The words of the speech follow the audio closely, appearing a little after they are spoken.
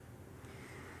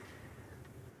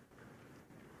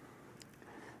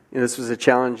This was a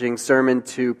challenging sermon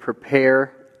to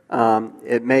prepare.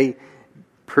 It may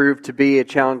prove to be a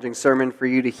challenging sermon for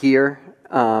you to hear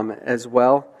as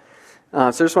well. So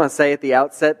I just want to say at the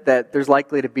outset that there's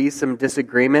likely to be some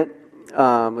disagreement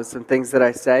with some things that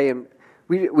I say, and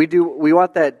we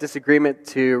want that disagreement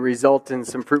to result in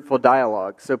some fruitful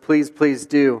dialogue. So please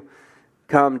do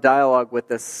come dialogue with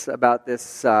us about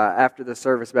this after the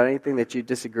service, about anything that you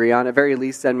disagree on. At very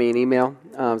least, send me an email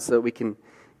so that we can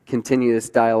continue this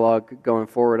dialogue going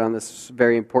forward on this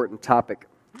very important topic.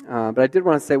 But I did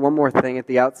want to say one more thing at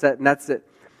the outset, and that's that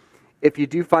if you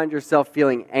do find yourself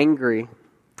feeling angry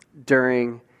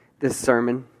during this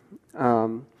sermon,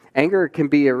 anger can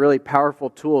be a really powerful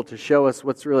tool to show us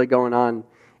what's really going on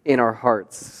in our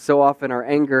hearts. So often our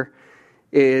anger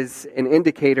is an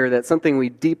indicator that something we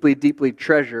deeply, deeply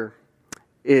treasure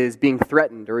is being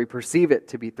threatened, or we perceive it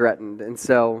to be threatened. And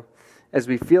so as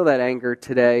we feel that anger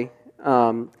today,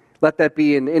 let that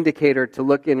be an indicator to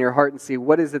look in your heart and see,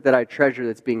 what is it that I treasure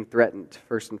that's being threatened,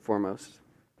 first and foremost.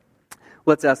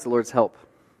 Let's ask the Lord's help.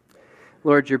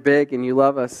 Lord, you're big and you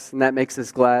love us, and that makes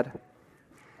us glad.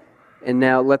 And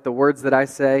now let the words that I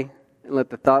say and let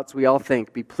the thoughts we all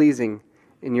think be pleasing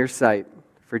in your sight.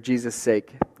 For Jesus'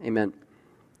 sake, amen.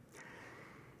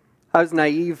 I was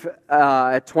naive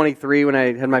at 23 when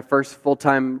I had my first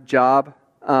full-time job,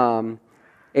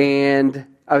 and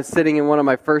I was sitting in one of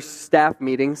my first staff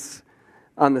meetings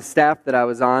on the staff that I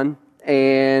was on,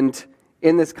 and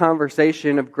in this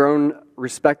conversation of grown,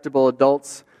 respectable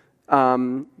adults,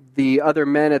 the other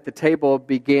men at the table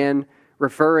began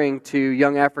referring to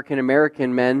young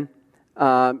African-American men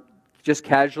just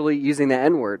casually using the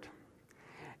N-word.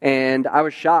 And I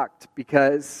was shocked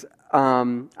because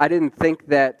I didn't think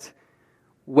that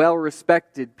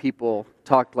well-respected people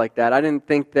talked like that. I didn't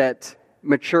think that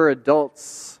mature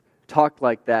adults talked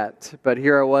like that. But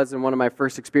here I was in one of my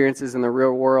first experiences in the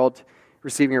real world,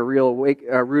 receiving a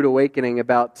rude awakening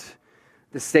about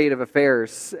the state of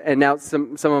affairs. And now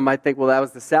someone might think, well, that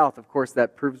was the South. Of course,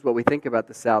 that proves what we think about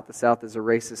the South. The South is a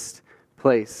racist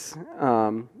place.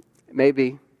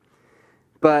 Maybe.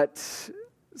 But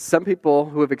some people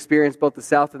who have experienced both the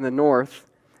South and the North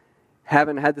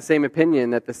haven't had the same opinion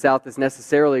that the South is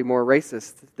necessarily more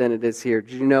racist than it is here.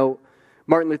 Did you know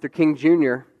Martin Luther King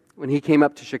Jr., when he came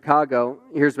up to Chicago,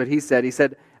 here's what he said. He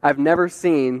said, "I've never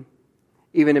seen,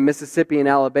 even in Mississippi and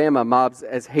Alabama, mobs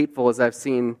as hateful as I've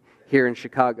seen here in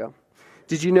Chicago."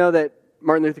 Did you know that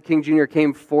Martin Luther King Jr.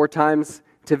 came 4 times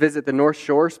to visit the North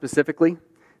Shore, specifically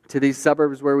to these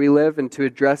suburbs where we live, and to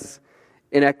address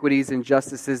inequities and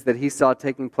injustices that he saw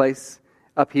taking place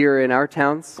up here in our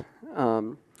towns?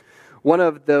 One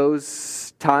of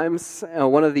those times,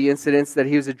 one of the incidents that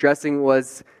he was addressing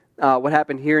was what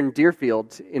happened here in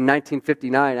Deerfield in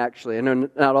 1959, actually. I know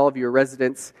not all of you are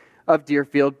residents of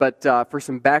Deerfield, but for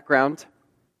some background,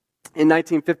 in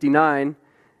 1959,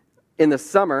 in the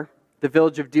summer, the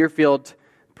village of Deerfield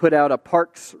put out a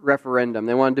parks referendum.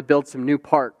 They wanted to build some new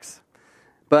parks,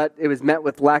 but it was met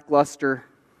with lackluster.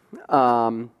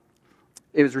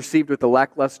 It was received with a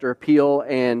lackluster appeal,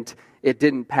 and it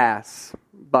didn't pass,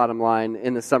 bottom line,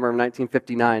 in the summer of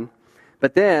 1959.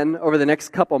 But then, over the next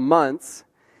couple months,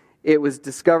 it was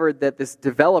discovered that this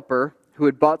developer who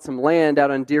had bought some land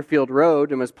out on Deerfield Road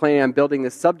and was planning on building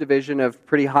this subdivision of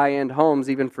pretty high-end homes,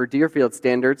 even for Deerfield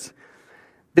standards,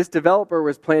 this developer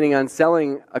was planning on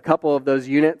selling a couple of those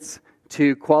units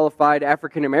to qualified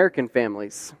African-American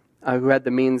families who had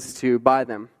the means to buy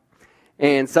them.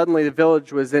 And suddenly the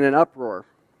village was in an uproar.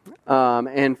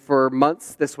 And for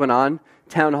months this went on,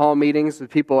 town hall meetings with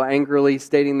people angrily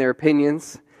stating their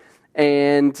opinions.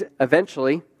 And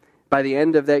eventually, by the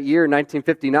end of that year,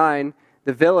 1959,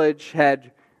 the village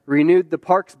had renewed the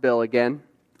Parks Bill again.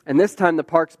 And this time the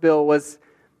Parks Bill was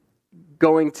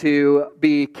going to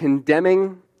be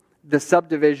condemning the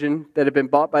subdivision that had been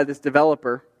bought by this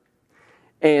developer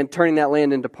and turning that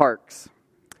land into parks.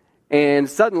 And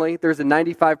suddenly, there's a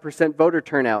 95% voter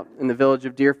turnout in the village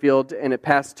of Deerfield, and it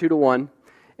passed 2-1.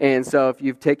 And so if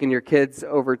you've taken your kids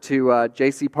over to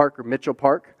J.C. Park or Mitchell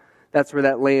Park, that's where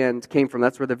that land came from.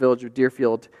 That's where the village of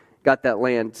Deerfield got that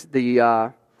land.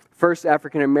 The first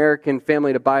African-American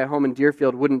family to buy a home in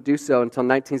Deerfield wouldn't do so until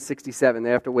 1967. They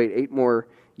have to wait 8 more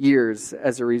years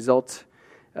as a result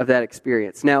of that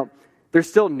experience. Now, there's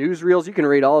still newsreels. You can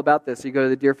read all about this. You go to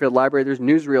the Deerfield Library, there's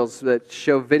newsreels that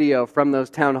show video from those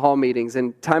town hall meetings.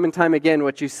 And time again,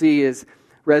 what you see is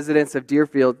residents of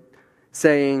Deerfield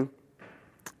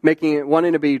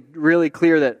wanting to be really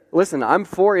clear that, listen, I'm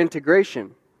for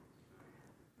integration,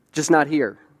 just not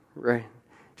here, right?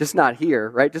 just not here,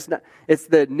 right? Just not. It's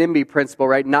the NIMBY principle,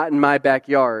 right? Not in my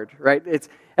backyard, right? It's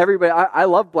everybody. I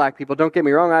love black people. Don't get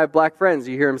me wrong. I have black friends.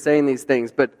 You hear them saying these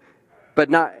things, but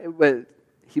not. But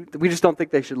we just don't think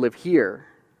they should live here,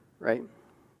 right?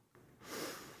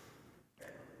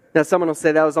 Now, someone will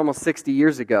say that was almost 60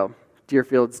 years ago.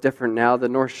 Deerfield's different now. The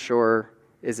North Shore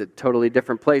is a totally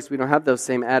different place. We don't have those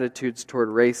same attitudes toward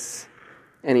race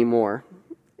anymore.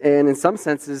 And in some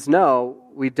senses, no,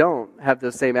 we don't have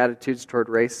those same attitudes toward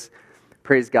race.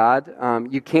 Praise God.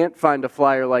 You can't find a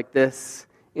flyer like this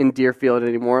in Deerfield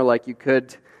anymore like you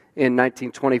could in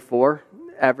 1924,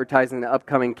 advertising the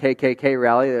upcoming KKK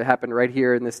rally that happened right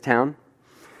here in this town.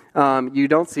 You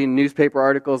don't see newspaper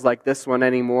articles like this one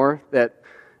anymore that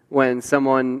when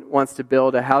someone wants to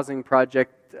build a housing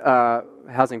project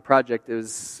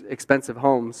is expensive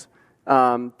homes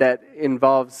that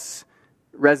involves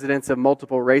residents of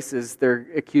multiple races. They're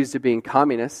accused of being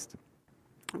communist.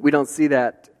 We don't see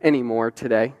that anymore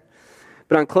today.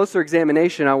 But on closer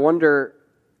examination, I wonder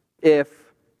if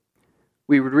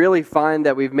we would really find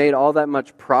that we've made all that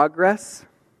much progress,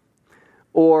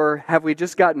 or have we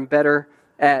just gotten better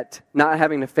at not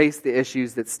having to face the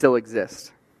issues that still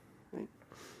exist?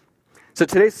 So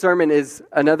today's sermon is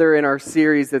another in our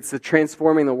series. That's the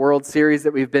Transforming the World series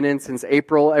that we've been in since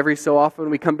April. Every so often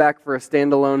we come back for a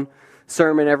standalone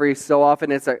sermon every so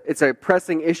often. It's a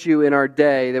pressing issue in our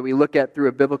day that we look at through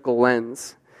a biblical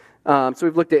lens. So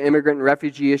we've looked at immigrant and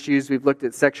refugee issues. We've looked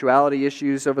at sexuality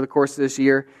issues over the course of this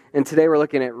year. And today we're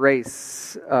looking at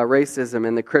racism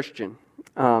and the Christian.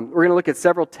 We're going to look at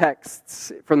several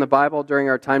texts from the Bible during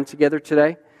our time together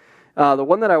today. The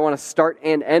one that I want to start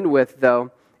and end with,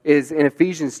 though, is in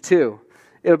Ephesians 2.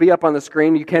 It'll be up on the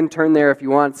screen. You can turn there if you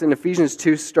want. It's in Ephesians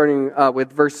 2, starting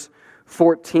with verse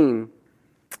 14.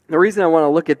 The reason I want to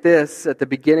look at this at the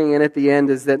beginning and at the end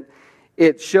is that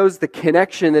it shows the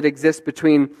connection that exists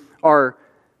between our,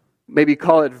 maybe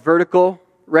call it vertical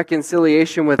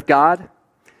reconciliation with God,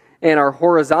 and our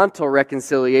horizontal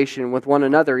reconciliation with one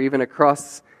another, even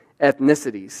across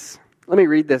ethnicities. Let me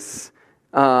read this,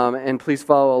 and please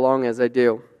follow along as I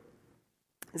do.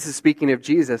 This is speaking of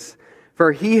Jesus.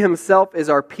 For he himself is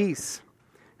our peace,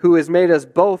 who has made us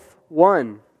both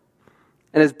one,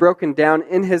 and has broken down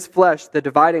in his flesh the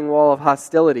dividing wall of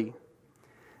hostility,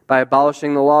 by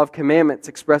abolishing the law of commandments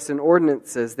expressed in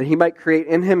ordinances, that he might create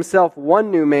in himself one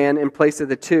new man in place of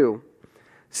the two,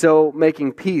 so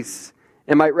making peace,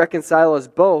 and might reconcile us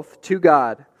both to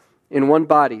God in one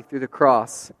body through the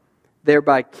cross,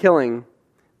 thereby killing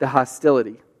the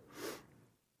hostility.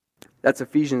 That's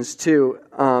Ephesians 2.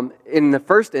 In the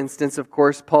first instance, of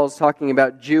course, Paul's talking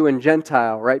about Jew and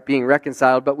Gentile, right, being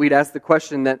reconciled. But we'd ask the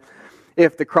question that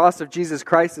if the cross of Jesus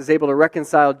Christ is able to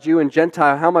reconcile Jew and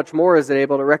Gentile, how much more is it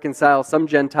able to reconcile some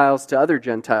Gentiles to other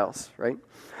Gentiles, right?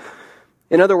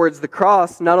 In other words, the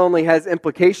cross not only has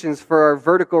implications for our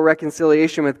vertical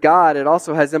reconciliation with God, it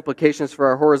also has implications for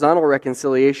our horizontal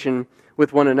reconciliation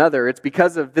with one another. It's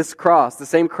because of this cross, the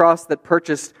same cross that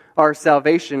purchased our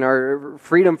salvation, our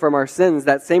freedom from our sins.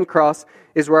 That same cross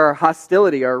is where our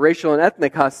hostility, our racial and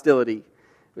ethnic hostility,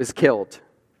 was killed.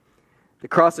 The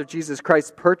cross of Jesus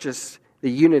Christ purchased the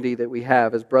unity that we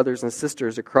have as brothers and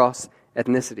sisters across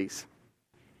ethnicities.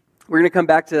 We're going to come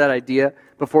back to that idea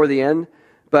before the end,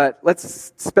 but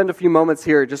let's spend a few moments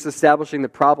here just establishing the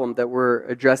problem that we're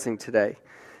addressing today.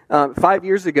 5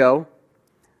 years ago,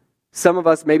 some of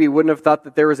us maybe wouldn't have thought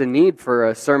that there was a need for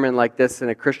a sermon like this in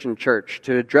a Christian church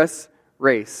to address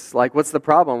race. Like, what's the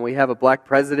problem? We have a black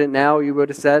president now, you would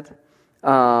have said.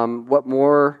 What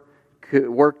more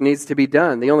work needs to be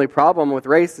done? The only problem with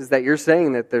race is that you're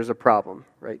saying that there's a problem,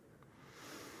 right?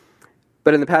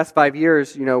 But in the past 5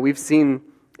 years, we've seen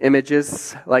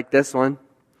images like this one.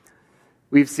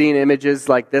 We've seen images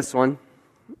like this one.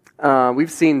 We've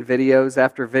seen videos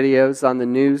after videos on the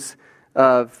news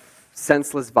of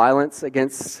senseless violence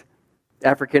against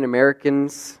African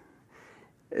Americans,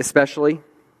 especially.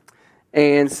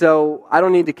 And so I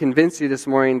don't need to convince you this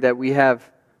morning that we have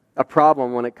a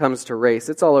problem when it comes to race.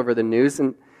 It's all over the news,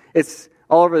 and it's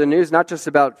all over the news not just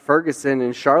about Ferguson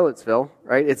and Charlottesville,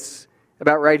 right? It's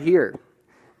about right here.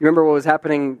 You remember what was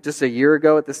happening just a year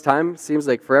ago at this time? Seems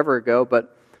like forever ago,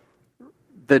 but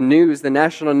the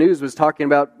national news was talking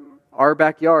about our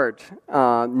backyard.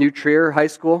 New Trier High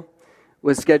School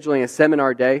was scheduling a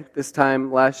seminar day this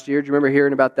time last year. Do you remember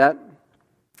hearing about that?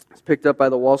 It was picked up by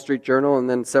the Wall Street Journal and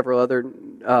then several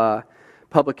other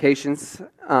publications.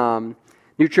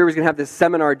 New Trier was going to have this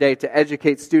seminar day to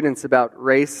educate students about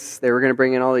race. They were going to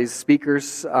bring in all these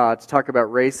speakers to talk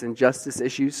about race and justice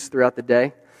issues throughout the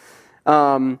day.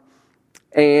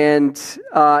 And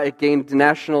it gained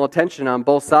national attention on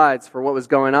both sides for what was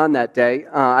going on that day.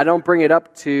 I don't bring it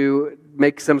up to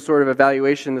make some sort of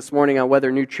evaluation this morning on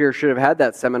whether New Trier should have had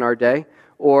that seminar day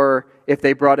or if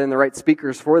they brought in the right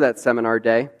speakers for that seminar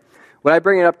day. What I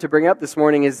bring up this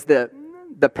morning is the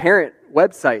parent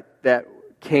website that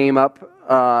came up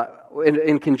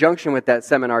in conjunction with that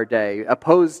seminar day,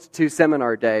 opposed to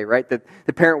seminar day, right?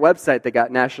 The parent website that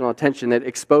got national attention, that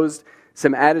exposed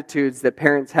some attitudes that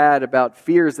parents had about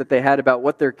fears that they had about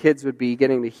what their kids would be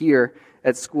getting to hear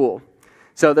at school.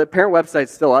 So the parent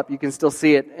website's still up. You can still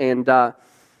see it. And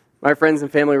my friends and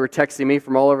family were texting me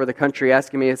from all over the country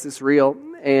asking me, is this real?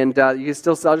 And you can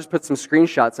still see, I'll just put some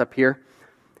screenshots up here.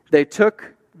 They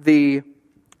took the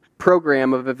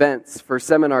program of events for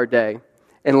seminar day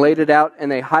and laid it out,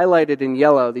 and they highlighted in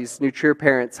yellow, these New Trier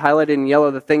parents highlighted in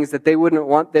yellow the things that they wouldn't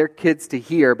want their kids to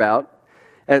hear about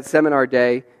at seminar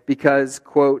day because,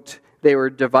 quote, they were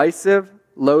divisive,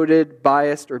 loaded,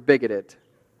 biased, or bigoted.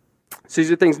 So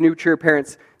these are things New Trier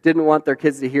parents didn't want their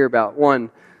kids to hear about. One,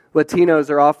 Latinos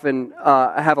are often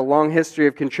have a long history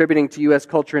of contributing to U.S.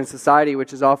 culture and society,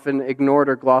 which is often ignored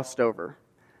or glossed over.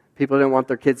 People didn't want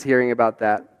their kids hearing about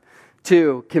that.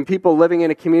 Two, can people living in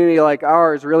a community like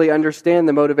ours really understand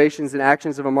the motivations and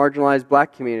actions of a marginalized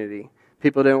black community?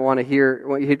 People didn't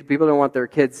want their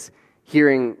kids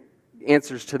hearing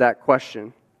answers to that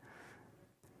question.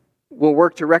 We'll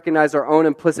work to recognize our own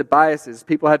implicit biases.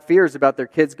 People had fears about their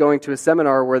kids going to a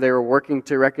seminar where they were working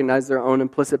to recognize their own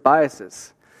implicit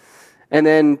biases. And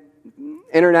then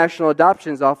international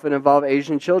adoptions often involve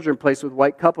Asian children placed with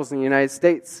white couples in the United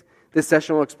States. This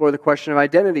session will explore the question of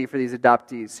identity for these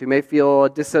adoptees who may feel a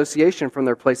dissociation from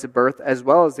their place of birth as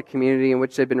well as the community in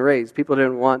which they've been raised. People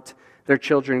didn't want their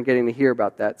children getting to hear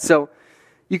about that. So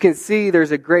you can see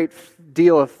there's a great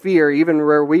deal of fear even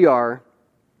where we are.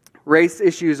 Race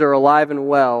issues are alive and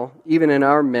well, even in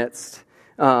our midst.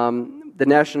 The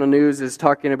national news is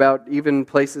talking about even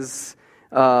places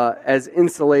as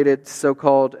insulated,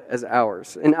 so-called, as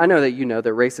ours. And I know that you know that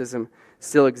racism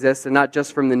still exists, and not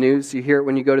just from the news. You hear it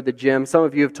when you go to the gym. Some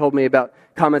of you have told me about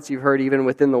comments you've heard even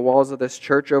within the walls of this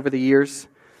church over the years.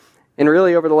 And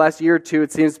really, over the last year or two,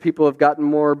 it seems people have gotten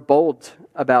more bold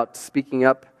about speaking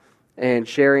up and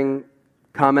sharing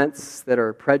comments that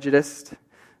are prejudiced.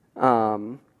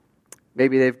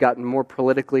 Maybe they've gotten more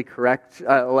politically correct,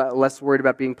 less worried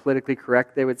about being politically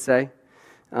correct, they would say.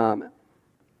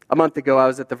 A month ago, I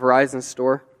was at the Verizon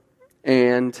store,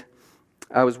 and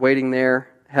I was waiting there,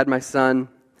 had my son.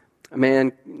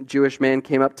 A Jewish man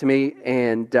came up to me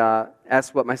and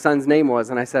asked what my son's name was,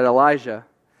 and I said Elijah.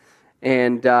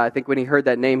 And I think when he heard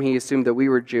that name, he assumed that we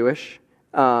were Jewish.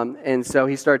 And so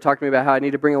he started talking to me about how I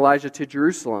need to bring Elijah to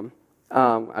Jerusalem.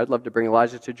 I'd love to bring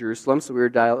Elijah to Jerusalem, so we were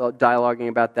dialoguing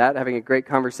about that, having a great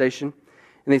conversation.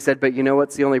 And they said, but you know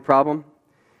what's the only problem?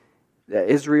 That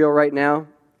Israel right now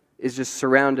is just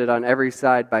surrounded on every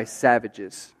side by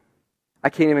savages. I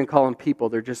can't even call them people.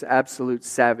 They're just absolute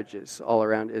savages all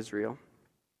around Israel.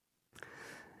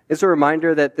 It's a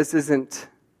reminder that this isn't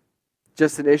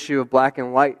just an issue of black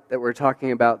and white that we're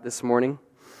talking about this morning.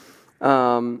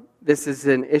 This is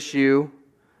an issue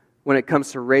when it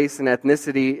comes to race and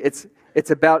ethnicity.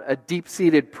 It's about a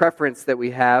deep-seated preference that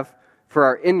we have for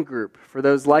our in-group, for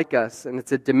those like us, and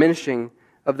it's a diminishing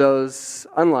of those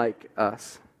unlike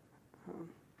us.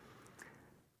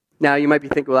 Now, you might be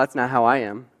thinking, well, that's not how I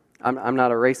am. I'm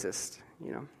not a racist,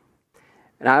 you know.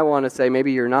 And I want to say,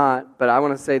 maybe you're not, but I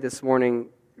want to say this morning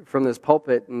from this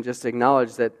pulpit and just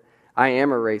acknowledge that I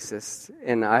am a racist,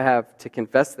 and I have to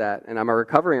confess that. And I'm a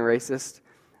recovering racist,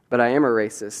 but I am a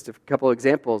racist. A couple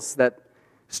examples, that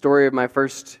story of my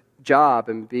first job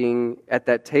and being at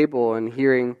that table and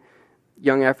hearing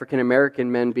young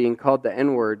African-American men being called the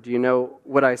N-word. Do you know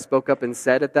what I spoke up and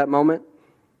said at that moment?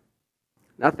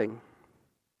 Nothing.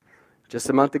 Just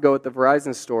a month ago at the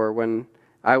Verizon store, when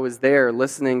I was there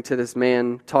listening to this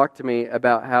man talk to me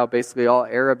about how basically all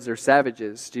Arabs are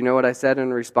savages, do you know what I said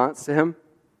in response to him?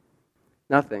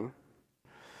 Nothing.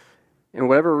 And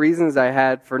whatever reasons I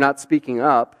had for not speaking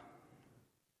up,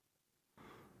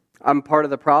 I'm part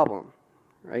of the problem,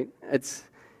 right? It's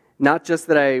not just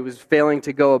that I was failing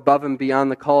to go above and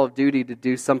beyond the call of duty to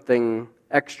do something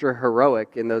extra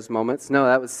heroic in those moments. No,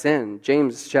 that was sin.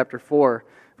 James chapter 4,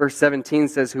 verse 17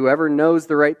 says, whoever knows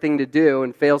the right thing to do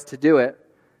and fails to do it,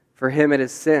 for him it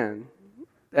is sin.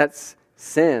 That's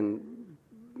sin.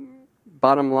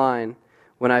 Bottom line,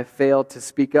 when I fail to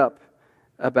speak up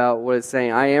about what it's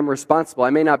saying, I am responsible.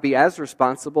 I may not be as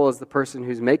responsible as the person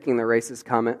who's making the racist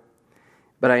comment,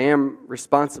 but I am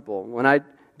responsible. When I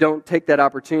don't take that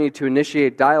opportunity to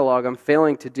initiate dialogue, I'm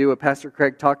failing to do what Pastor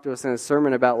Craig talked to us in his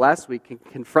sermon about last week,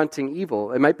 confronting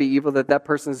evil. It might be evil that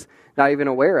person's not even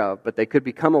aware of, but they could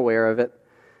become aware of it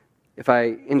if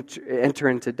I enter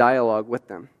into dialogue with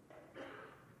them.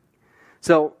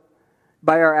 So,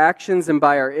 by our actions and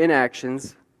by our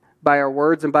inactions, by our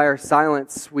words and by our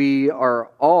silence, we are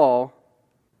all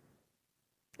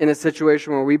in a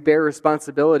situation where we bear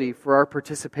responsibility for our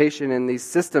participation in these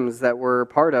systems that we're a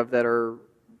part of that are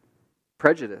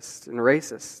prejudiced and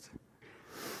racist.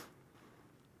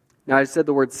 Now, I said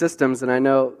the word systems, and I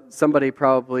know somebody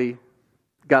probably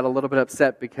got a little bit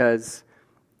upset because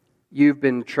you've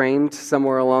been trained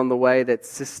somewhere along the way that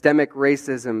systemic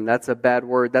racism, that's a bad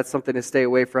word. That's something to stay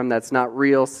away from. That's not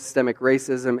real. Systemic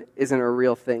racism isn't a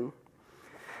real thing.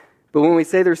 But when we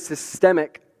say there's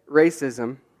systemic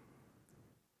racism,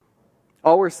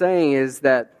 all we're saying is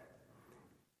that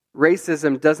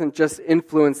racism doesn't just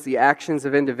influence the actions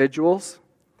of individuals,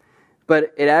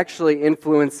 but it actually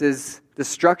influences the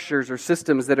structures or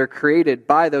systems that are created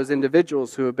by those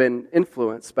individuals who have been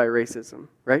influenced by racism,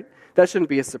 right? That shouldn't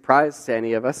be a surprise to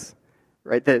any of us,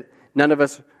 right? That none of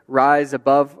us rise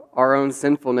above our own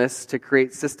sinfulness to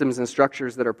create systems and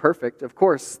structures that are perfect. Of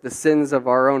course, the sins of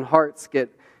our own hearts get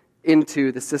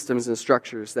into the systems and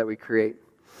structures that we create.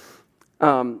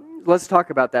 Let's talk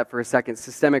about that for a second,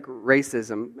 systemic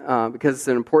racism, because it's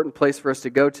an important place for us to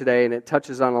go today, and it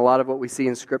touches on a lot of what we see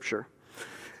in Scripture.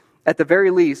 At the very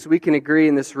least, we can agree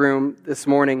in this room this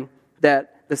morning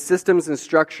that the systems and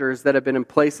structures that have been in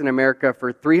place in America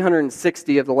for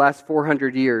 360 of the last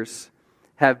 400 years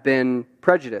have been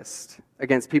prejudiced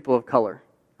against people of color,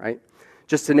 right?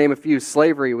 Just to name a few,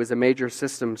 slavery was a major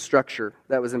system structure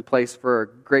that was in place for a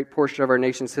great portion of our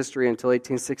nation's history until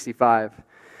 1865.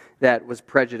 That was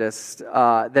prejudiced.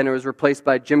 Then it was replaced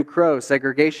by Jim Crow,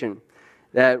 segregation,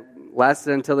 that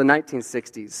lasted until the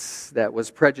 1960s. That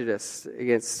was prejudiced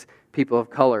against people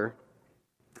of color.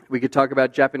 We could talk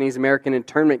about Japanese American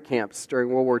internment camps during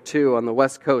World War II on the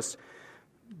West Coast.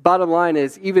 Bottom line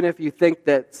is, even if you think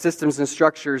that systems and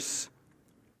structures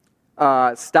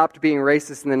stopped being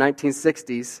racist in the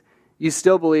 1960s, you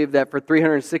still believe that for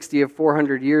 360 of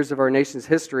 400 years of our nation's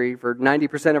history, for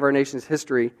 90% of our nation's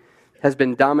history, has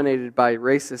been dominated by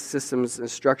racist systems and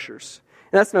structures.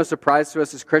 And that's no surprise to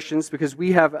us as Christians because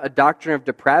we have a doctrine of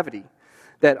depravity,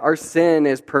 that our sin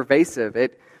is pervasive.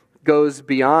 It goes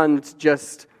beyond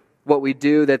just what we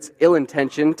do that's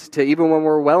ill-intentioned to even when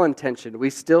we're well-intentioned, we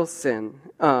still sin.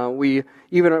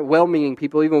 Even well-meaning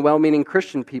people, even well-meaning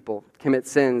Christian people commit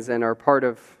sins and are part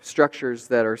of structures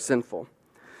that are sinful.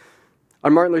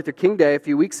 On Martin Luther King Day a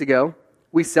few weeks ago,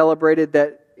 we celebrated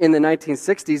that in the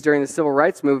 1960s during the Civil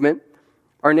Rights Movement,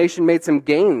 our nation made some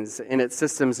gains in its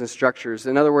systems and structures.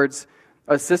 In other words,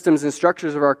 systems and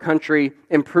structures of our country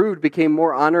improved, became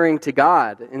more honoring to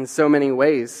God in so many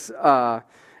ways,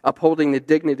 upholding the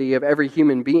dignity of every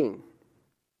human being.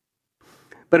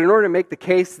 But in order to make the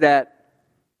case that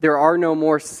there are no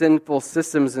more sinful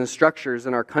systems and structures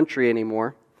in our country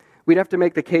anymore, we'd have to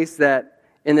make the case that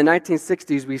in the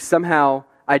 1960s we somehow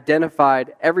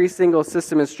identified every single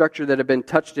system and structure that had been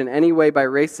touched in any way by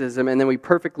racism, and then we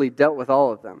perfectly dealt with all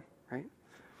of them, right?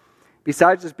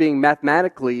 Besides just being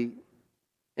mathematically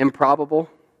improbable,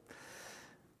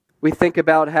 we think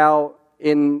about how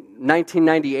in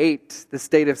 1998, the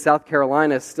state of South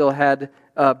Carolina still had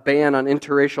a ban on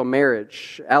interracial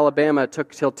marriage. Alabama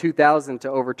took till 2000 to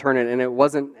overturn it, and it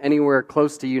wasn't anywhere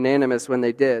close to unanimous when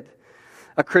they did.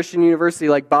 A Christian university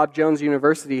like Bob Jones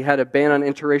University had a ban on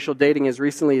interracial dating as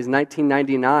recently as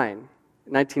 1999.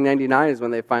 1999 is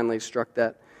when they finally struck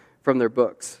that from their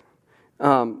books.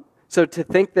 So to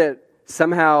think that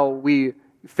somehow we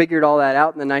figured all that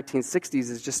out in the 1960s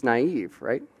is just naive,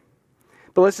 right?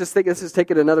 But let's just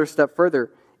take it another step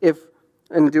further.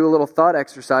 And do a little thought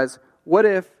exercise. What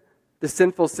if the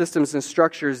sinful systems and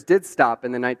structures did stop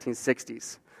in the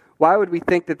 1960s? Why would we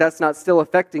think that that's not still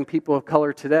affecting people of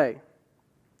color today?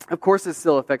 Of course it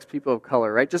still affects people of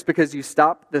color, right? Just because you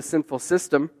stop the sinful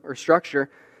system or structure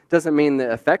doesn't mean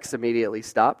the effects immediately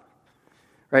stop,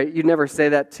 right? You'd never say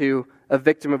that to a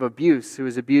victim of abuse who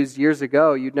was abused years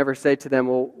ago. You'd never say to them,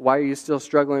 well, why are you still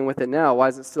struggling with it now? Why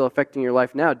is it still affecting your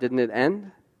life now? Didn't it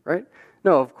end, right?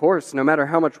 No, of course, no matter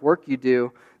how much work you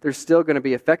do, there's still going to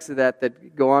be effects of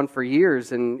that go on for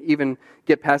years and even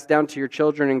get passed down to your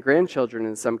children and grandchildren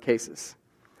in some cases.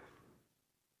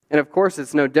 And of course,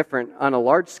 it's no different on a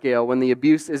large scale when the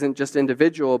abuse isn't just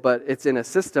individual, but it's in a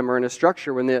system or in a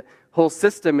structure. When the whole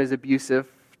system is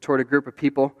abusive toward a group of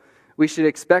people, we should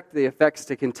expect the effects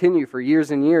to continue for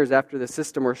years and years after the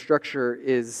system or structure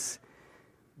is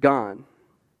gone.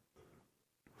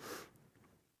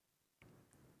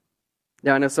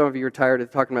 Now, I know some of you are tired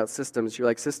of talking about systems. You're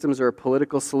like, systems are a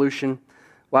political solution.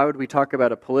 Why would we talk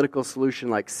about a political solution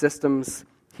like systems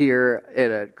here at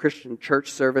a Christian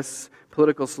church service?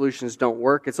 Political solutions don't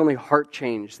work. It's only heart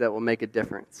change that will make a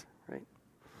difference, right?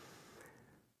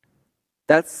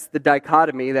 That's the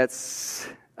dichotomy that's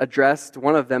addressed,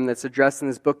 one of them that's addressed in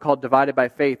this book called Divided by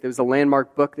Faith. It was a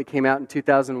landmark book that came out in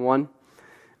 2001.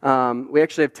 We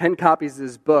actually have 10 copies of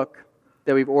this book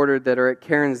that we've ordered that are at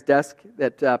Karen's desk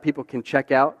that people can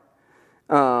check out.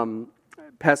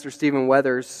 Pastor Stephen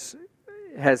Weathers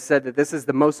has said that this is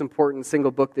the most important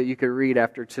single book that you could read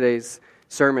after today's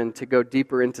sermon to go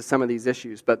deeper into some of these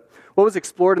issues. But what was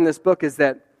explored in this book is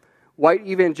that white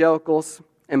evangelicals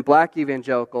and black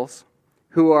evangelicals,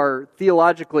 who are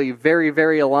theologically very,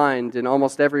 very aligned in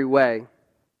almost every way,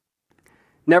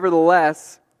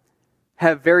 nevertheless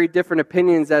have very different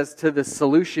opinions as to the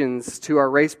solutions to our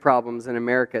race problems in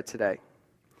America today.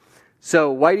 So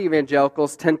white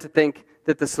evangelicals tend to think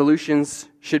that the solutions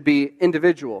should be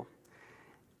individual.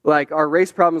 Like, our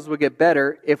race problems would get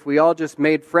better if we all just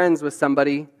made friends with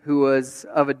somebody who was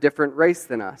of a different race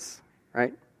than us,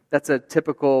 right? That's a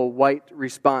typical white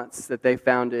response that they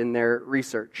found in their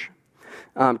research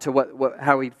to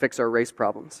how we'd fix our race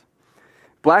problems.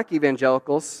 Black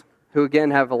evangelicals, who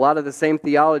again have a lot of the same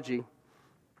theology,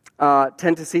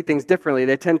 tend to see things differently.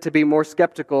 They tend to be more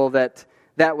skeptical that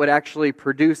would actually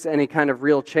produce any kind of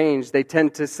real change. They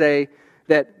tend to say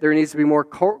that there needs to be more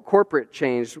corporate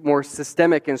change, more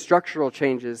systemic and structural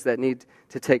changes that need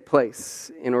to take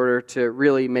place in order to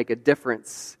really make a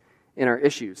difference in our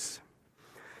issues.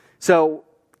 So,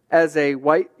 as a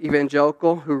white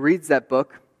evangelical who reads that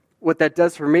book, what that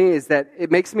does for me is that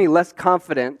it makes me less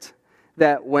confident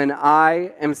that when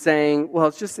I am saying, well,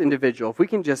 it's just individual, if we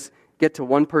can just get to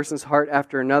one person's heart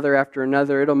after another,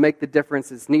 it'll make the difference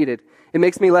that's needed. It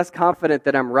makes me less confident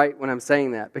that I'm right when I'm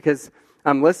saying that, because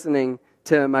I'm listening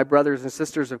to my brothers and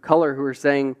sisters of color who are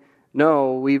saying,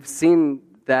 no, we've seen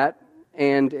that,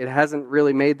 and it hasn't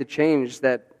really made the change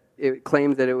that it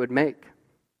claimed that it would make.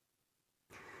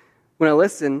 When I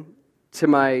listen to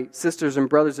my sisters and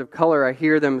brothers of color, I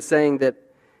hear them saying that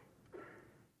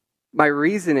my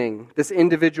reasoning, this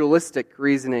individualistic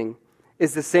reasoning,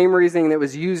 is the same reasoning that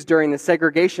was used during the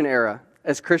segregation era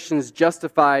as Christians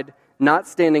justified not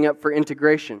standing up for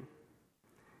integration.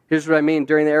 Here's what I mean.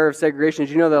 During the era of segregation,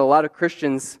 you know that a lot of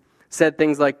Christians said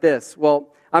things like this: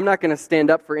 well, I'm not going to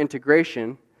stand up for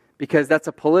integration because that's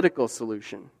a political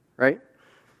solution, right?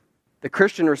 The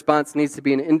Christian response needs to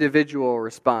be an individual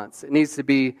response. It needs to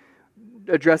be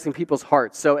addressing people's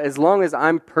hearts. So as long as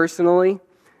I'm personally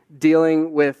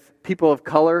dealing with people of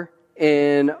color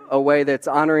in a way that's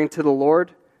honoring to the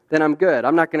Lord, then I'm good.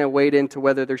 I'm not going to wade into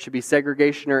whether there should be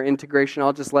segregation or integration.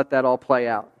 I'll just let that all play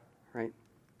out, right?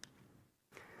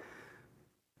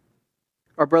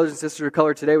 Our brothers and sisters of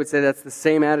color today would say that's the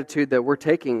same attitude that we're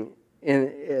taking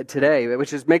in today,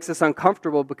 which makes us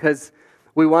uncomfortable because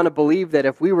we want to believe that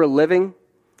if we were living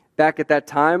back at that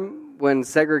time when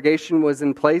segregation was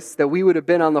in place, that we would have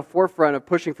been on the forefront of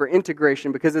pushing for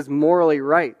integration because it's morally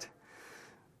right.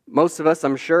 Most of us,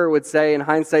 I'm sure, would say in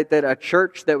hindsight that a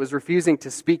church that was refusing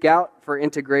to speak out for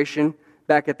integration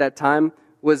back at that time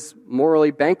was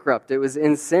morally bankrupt. It was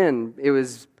in sin. It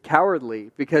was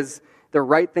cowardly because the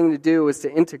right thing to do was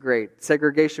to integrate.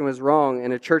 Segregation was wrong,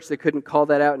 and a church that couldn't call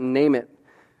that out and name it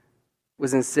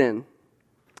was in sin.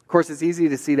 Of course, it's easy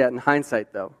to see that in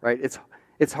hindsight, though, right?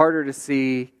 It's harder to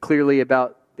see clearly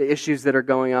about the issues that are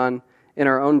going on in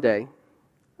our own day.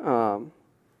 But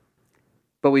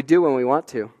we do when we want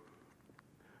to.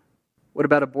 What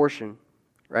about abortion,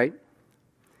 right?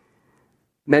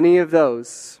 Many of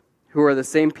those who are the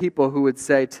same people who would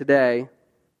say today,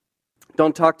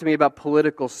 don't talk to me about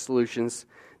political solutions.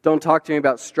 Don't talk to me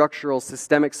about structural,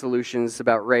 systemic solutions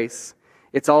about race.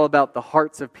 It's all about the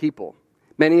hearts of people.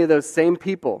 Many of those same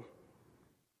people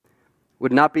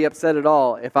would not be upset at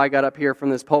all if I got up here from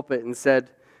this pulpit and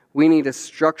said, we need a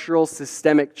structural,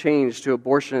 systemic change to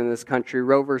abortion in this country.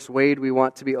 Roe v. Wade, we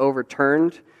want to be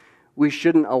overturned. We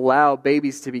shouldn't allow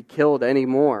babies to be killed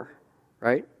anymore,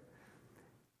 right?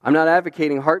 I'm not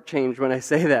advocating heart change when I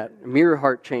say that, mere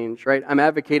heart change, right? I'm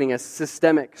advocating a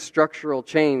systemic, structural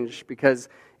change because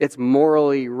it's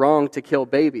morally wrong to kill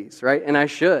babies, right? And I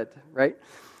should, right?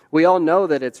 We all know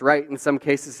that it's right in some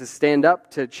cases to stand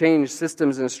up to change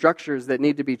systems and structures that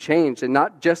need to be changed and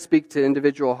not just speak to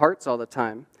individual hearts all the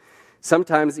time.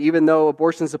 Sometimes, even though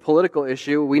abortion is a political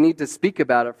issue, we need to speak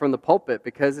about it from the pulpit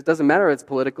because it doesn't matter if it's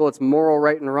political, it's moral,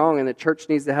 right and wrong, and the church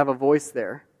needs to have a voice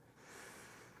there.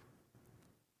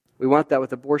 We want that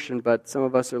with abortion, but some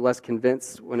of us are less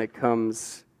convinced when it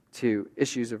comes to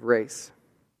issues of race.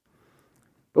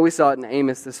 But we saw it in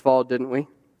Amos this fall, didn't we?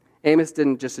 Amos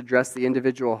didn't just address the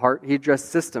individual heart. He addressed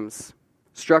systems,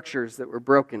 structures that were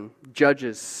broken,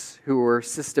 judges who were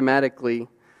systematically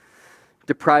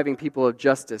depriving people of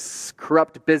justice,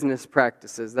 corrupt business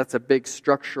practices. That's a big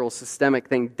structural, systemic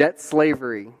thing. Debt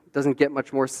slavery doesn't get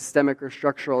much more systemic or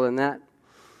structural than that.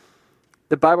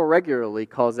 The Bible regularly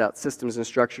calls out systems and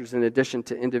structures in addition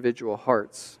to individual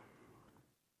hearts.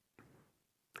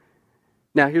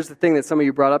 Now, here's the thing that some of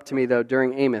you brought up to me, though,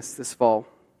 during Amos this fall.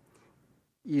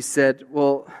 You said,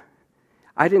 well,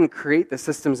 I didn't create the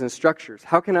systems and structures.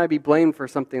 How can I be blamed for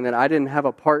something that I didn't have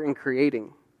a part in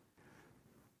creating?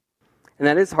 And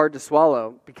that is hard to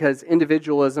swallow because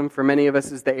individualism for many of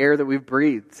us is the air that we've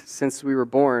breathed since we were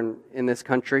born in this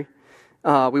country.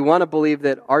 We want to believe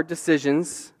that our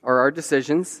decisions are our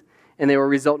decisions and they will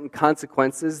result in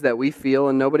consequences that we feel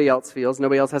and nobody else feels.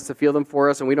 Nobody else has to feel them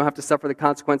for us, and we don't have to suffer the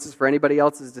consequences for anybody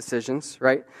else's decisions,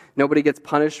 right? Nobody gets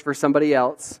punished for somebody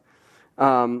else.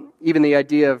 Even the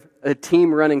idea of a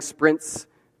team running sprints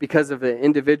because of the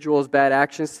individual's bad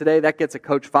actions today, that gets a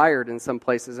coach fired in some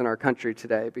places in our country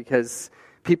today because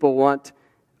people want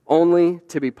only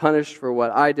to be punished for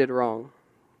what I did wrong.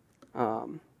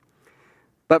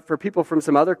 But for people from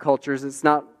some other cultures, it's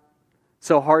not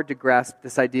so hard to grasp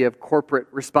this idea of corporate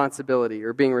responsibility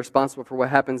or being responsible for what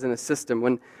happens in a system.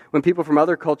 When people from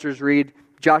other cultures read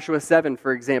Joshua 7,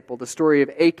 for example, the story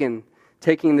of Achan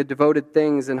taking the devoted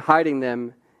things and hiding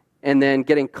them and then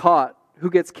getting caught, who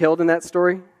gets killed in that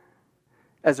story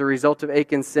as a result of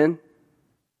Achan's sin?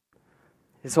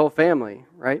 His whole family,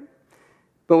 right?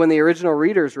 But when the original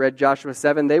readers read Joshua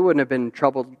 7, they wouldn't have been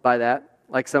troubled by that,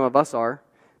 like some of us are,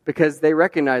 because they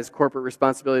recognized corporate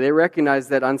responsibility. They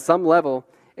recognized that on some level,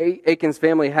 Achan's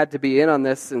family had to be in on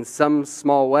this in some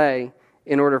small way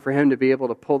in order for him to be able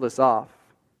to pull this off.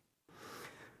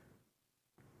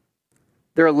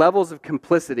 There are levels of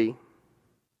complicity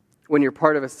when you're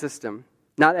part of a system.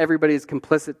 Not everybody is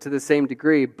complicit to the same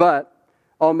degree, but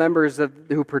all members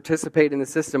who participate in the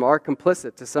system are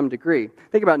complicit to some degree.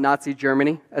 Think about Nazi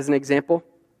Germany as an example.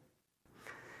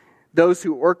 Those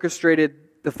who orchestrated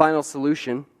the final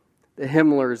solution, the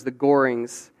Himmlers, the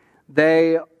Görings,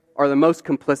 they are the most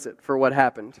complicit for what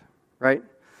happened, right?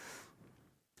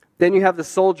 Then you have the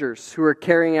soldiers who are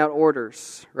carrying out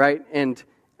orders, right, and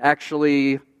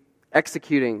actually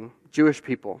executing Jewish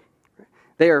people.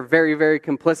 They are very, very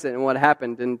complicit in what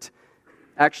happened. And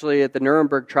actually at the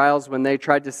Nuremberg trials, when they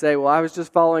tried to say, well, I was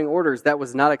just following orders, that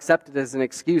was not accepted as an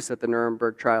excuse at the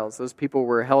Nuremberg trials. Those people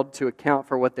were held to account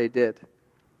for what they did.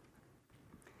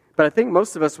 But I think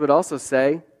most of us would also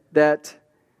say that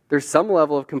there's some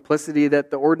level of complicity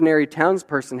that the ordinary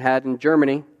townsperson had in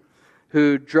Germany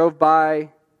who drove by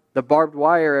the barbed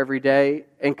wire every day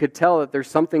and could tell that there's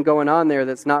something going on there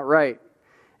that's not right.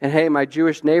 And hey, my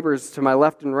Jewish neighbors to my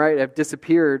left and right have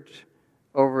disappeared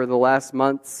over the last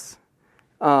months,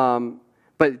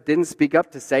 but didn't speak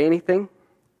up to say anything.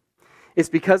 It's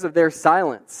because of their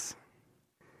silence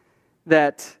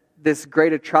that this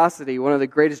great atrocity, one of the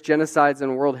greatest genocides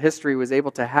in world history, was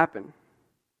able to happen.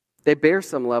 They bear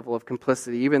some level of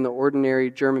complicity, even the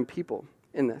ordinary German people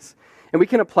in this. And we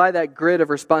can apply that grid of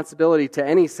responsibility to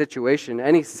any situation,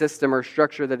 any system or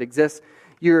structure that exists.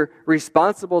 You're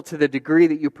responsible to the degree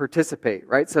that you participate,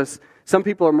 right? So some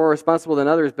people are more responsible than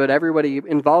others, but everybody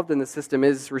involved in the system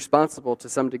is responsible to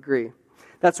some degree.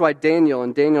 That's why Daniel,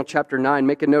 in Daniel chapter 9,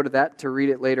 make a note of that to read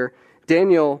it later.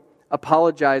 Daniel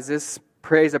apologizes,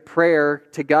 prays a prayer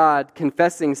to God,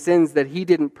 confessing sins that he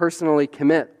didn't personally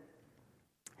commit.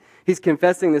 He's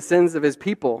confessing the sins of his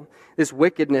people, this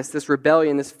wickedness, this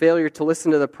rebellion, this failure to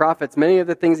listen to the prophets. Many of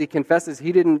the things he confesses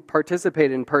he didn't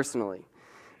participate in personally.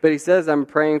 But he says, I'm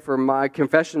praying for my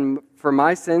confession for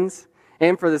my sins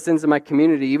and for the sins of my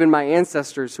community, even my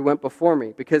ancestors who went before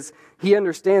me, because he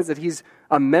understands that he's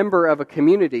a member of a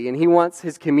community and he wants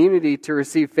his community to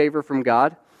receive favor from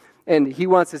God, and he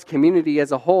wants his community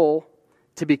as a whole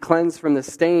to be cleansed from the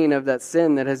stain of that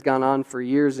sin that has gone on for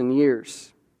years and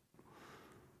years.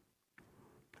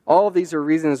 All of these are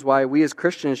reasons why we as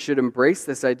Christians should embrace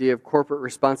this idea of corporate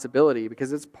responsibility,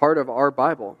 because it's part of our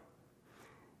Bible.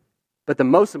 But the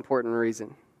most important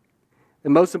reason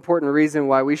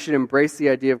why we should embrace the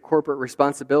idea of corporate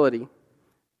responsibility,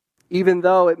 even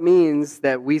though it means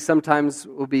that we sometimes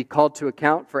will be called to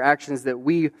account for actions that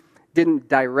we didn't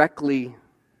directly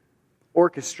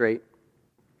orchestrate,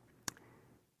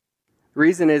 the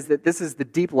reason is that this is the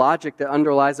deep logic that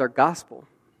underlies our gospel.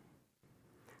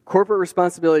 Corporate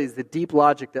responsibility is the deep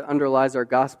logic that underlies our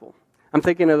gospel. I'm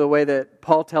thinking of the way that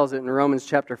Paul tells it in Romans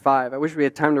chapter 5. I wish we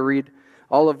had time to read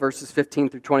all of verses 15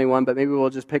 through 21, but maybe we'll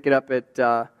just pick it up at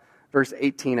verse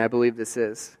 18, I believe this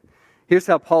is. Here's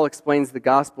how Paul explains the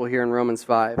gospel here in Romans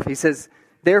 5. He says,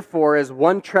 therefore, as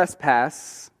one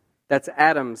trespass, that's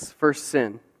Adam's first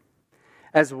sin,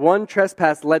 as one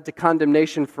trespass led to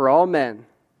condemnation for all men,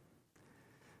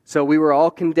 so we were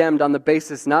all condemned on the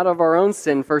basis not of our own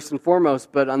sin first and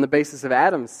foremost, but on the basis of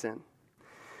Adam's sin.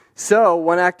 So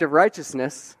one act of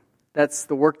righteousness, that's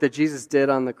the work that Jesus did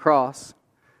on the cross,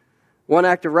 one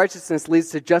act of righteousness leads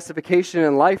to justification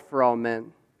and life for all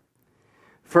men.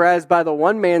 For as by the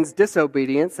one man's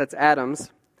disobedience, that's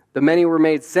Adam's, the many were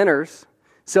made sinners,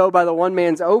 so by the one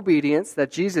man's obedience,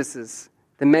 that Jesus's,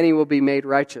 the many will be made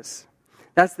righteous.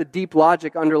 That's the deep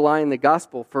logic underlying the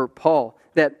gospel for Paul,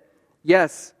 that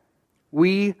yes,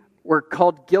 we were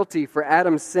called guilty for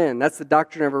Adam's sin. That's the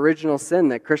doctrine of original sin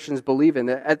that Christians believe in.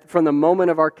 That from the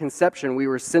moment of our conception, we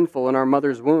were sinful in our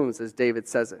mother's wombs, as David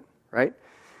says it, right?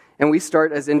 And we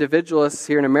start, as individualists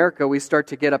here in America, we start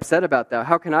to get upset about that.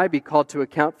 How can I be called to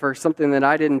account for something that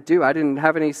I didn't do? I didn't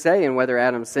have any say in whether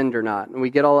Adam sinned or not. And we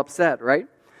get all upset, right?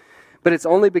 But it's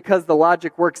only because the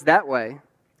logic works that way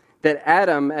that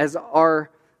Adam, as our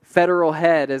federal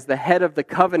head, as the head of the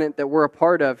covenant that we're a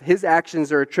part of, his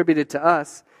actions are attributed to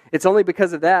us. It's only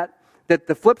because of that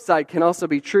the flip side can also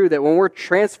be true, that when we're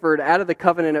transferred out of the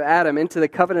covenant of Adam into the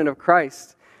covenant of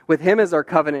Christ, with him as our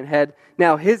covenant head,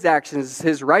 now his actions,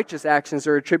 his righteous actions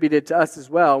are attributed to us as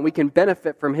well, and we can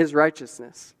benefit from his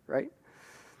righteousness, right?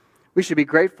 We should be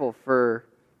grateful for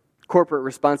corporate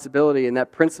responsibility and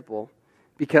that principle,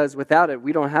 because without it,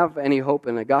 we don't have any hope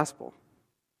in the gospel.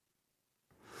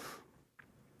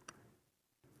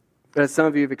 But as some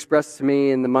of you have expressed to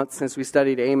me in the months since we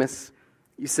studied Amos,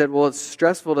 you said, well, it's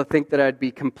stressful to think that I'd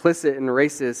be complicit in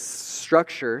racist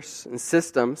structures and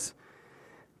systems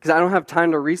because I don't have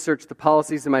time to research the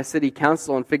policies of my city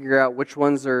council and figure out which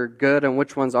ones are good and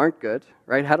which ones aren't good,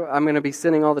 right? I'm going to be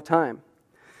sinning all the time.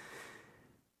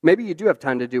 Maybe you do have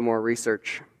time to do more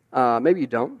research. Maybe you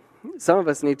don't. Some of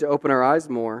us need to open our eyes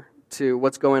more to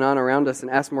what's going on around us and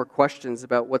ask more questions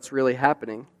about what's really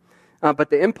happening.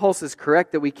 But the impulse is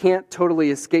correct that we can't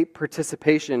totally escape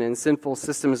participation in sinful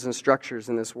systems and structures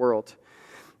in this world.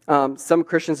 Some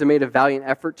Christians have made a valiant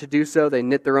effort to do so. They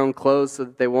knit their own clothes so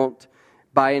that they won't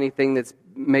buy anything that's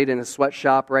made in a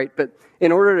sweatshop, right? But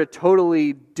in order to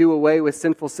totally do away with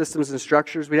sinful systems and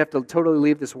structures, we'd have to totally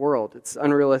leave this world. It's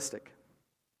unrealistic.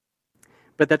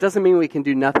 But that doesn't mean we can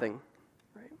do nothing,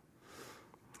 right?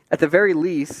 At the very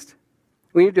least,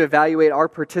 we need to evaluate our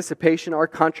participation, our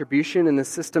contribution in the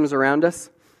systems around us,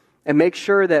 and make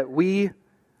sure that we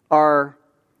are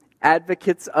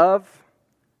advocates of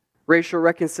racial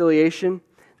reconciliation,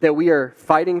 that we are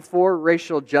fighting for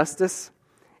racial justice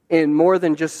in more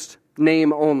than just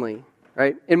name only,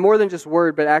 right? In more than just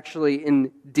word, but actually in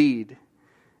deed,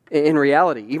 in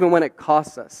reality, even when it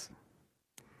costs us.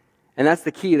 And that's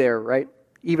the key there, right?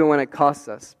 Even when it costs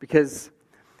us. Because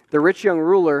the rich young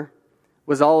ruler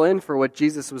was all in for what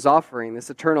Jesus was offering, this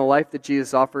eternal life that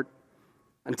Jesus offered,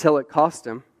 until it cost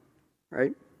him,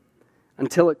 right?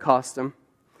 Until it cost him.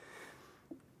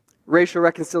 Racial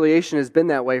reconciliation has been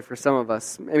that way for some of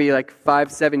us. Maybe like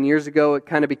 5-7 years ago, it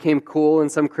kind of became cool in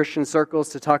some Christian circles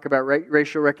to talk about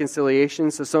racial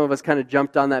reconciliation, so some of us kind of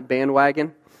jumped on that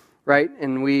bandwagon, right?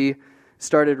 And we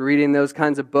started reading those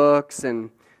kinds of books and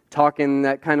talking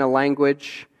that kind of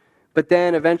language. But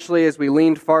then eventually, as we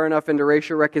leaned far enough into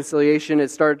racial reconciliation,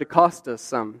 it started to cost us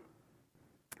some.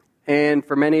 And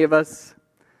for many of us,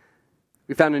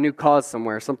 we found a new cause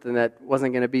somewhere, something that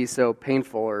wasn't going to be so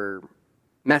painful or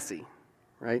messy,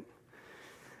 right?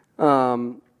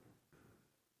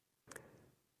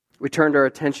 We turned our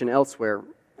attention elsewhere.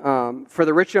 For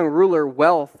the rich young ruler,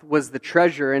 wealth was the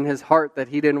treasure in his heart that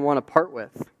he didn't want to part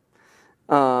with.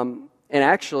 And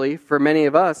actually, for many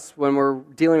of us, when we're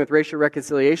dealing with racial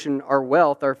reconciliation, our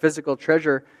wealth, our physical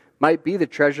treasure, might be the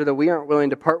treasure that we aren't willing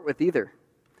to part with either.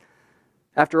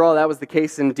 After all, that was the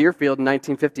case in Deerfield in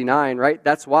 1959, right?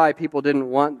 That's why people didn't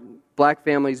want black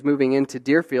families moving into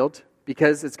Deerfield,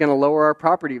 because it's going to lower our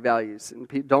property values. And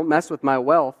don't mess with my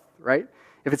wealth, right?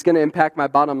 If it's going to impact my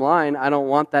bottom line, I don't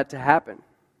want that to happen.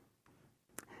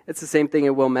 It's the same thing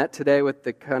in Wilmette today with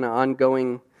the kind of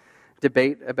ongoing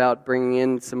debate about bringing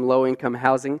in some low-income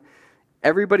housing.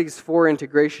 Everybody's for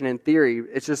integration in theory.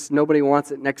 It's just nobody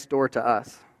wants it next door to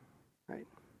us, right?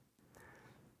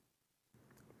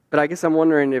 But I guess I'm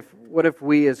wondering what if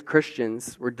we as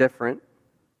Christians were different?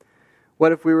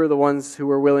 What if we were the ones who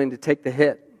were willing to take the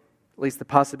hit, at least the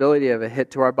possibility of a hit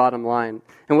to our bottom line?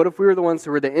 And what if we were the ones who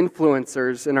were the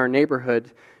influencers in our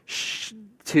neighborhood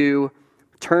to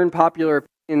turn popular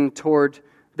opinion toward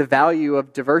the value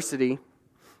of diversity,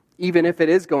 even if it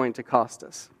is going to cost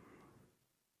us?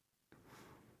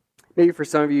 Maybe for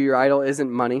some of you, your idol isn't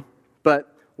money,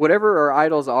 But whatever our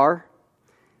idols are,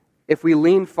 if we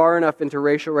lean far enough into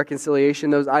racial reconciliation,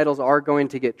 those idols are going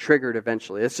to get triggered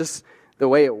eventually. It's just the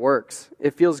way it works.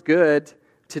 It feels good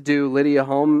to do Lydia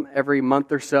home every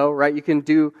month or so, right? You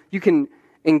can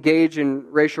engage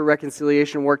in racial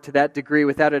reconciliation work to that degree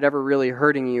without it ever really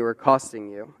hurting you or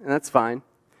costing you, and that's fine.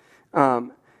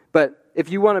 But if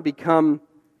you want to become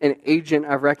an agent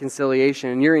of reconciliation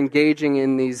and you're engaging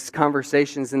in these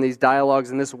conversations and these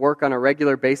dialogues and this work on a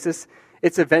regular basis,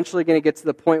 it's eventually going to get to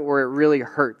the point where it really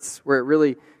hurts, where it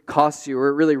really costs you, where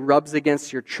it really rubs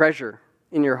against your treasure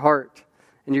in your heart,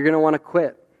 and you're going to want to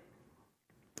quit.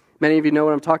 Many of you know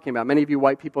what I'm talking about. Many of you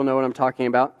white people know what I'm talking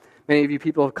about. Many of you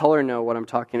people of color know what I'm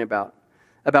talking about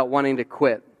wanting to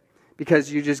quit.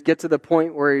 Because you just get to the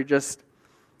point where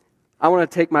I want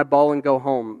to take my ball and go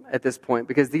home at this point,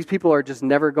 because these people are just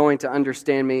never going to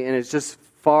understand me, and it's just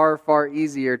far, far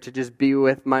easier to just be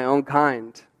with my own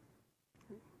kind.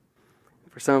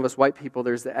 For some of us white people,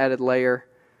 there's the added layer.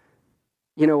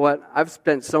 You know what? I've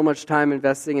spent so much time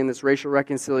investing in this racial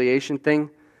reconciliation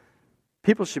thing.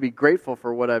 People should be grateful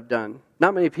for what I've done.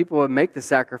 Not many people would make the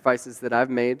sacrifices that I've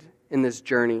made in this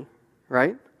journey,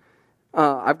 right?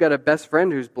 I've got a best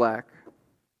friend who's black,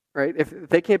 right? If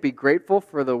they can't be grateful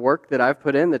for the work that I've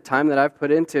put in, the time that I've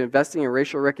put into investing in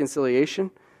racial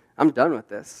reconciliation, I'm done with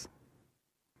this.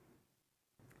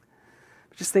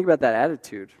 Just think about that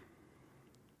attitude.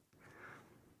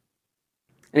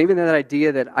 And even that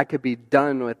idea that I could be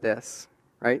done with this,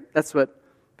 right? That's what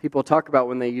people talk about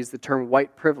when they use the term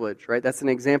white privilege, right? That's an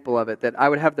example of it, that I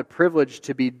would have the privilege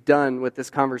to be done with this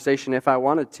conversation if I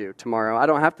wanted to tomorrow. I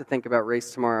don't have to think about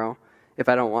race tomorrow if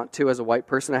I don't want to as a white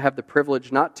person. I have the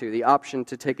privilege not to, the option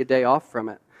to take a day off from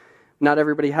it. Not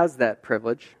everybody has that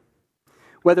privilege.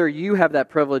 Whether you have that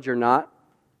privilege or not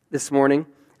this morning,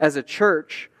 as a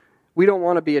church, we don't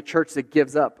want to be a church that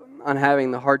gives up on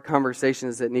having the hard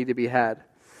conversations that need to be had.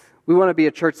 We want to be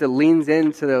a church that leans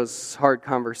into those hard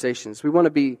conversations. We want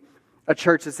to be a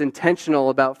church that's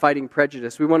intentional about fighting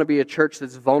prejudice. We want to be a church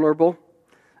that's vulnerable,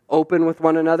 open with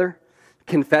one another,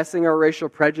 confessing our racial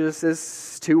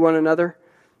prejudices to one another,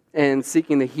 and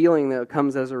seeking the healing that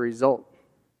comes as a result.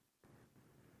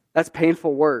 That's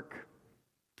painful work.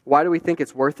 Why do we think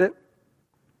it's worth it?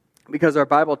 Because our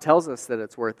Bible tells us that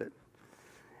it's worth it.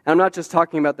 And I'm not just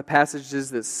talking about the passages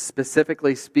that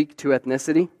specifically speak to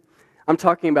ethnicity. I'm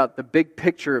talking about the big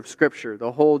picture of Scripture,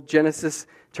 the whole Genesis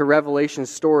to Revelation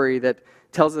story that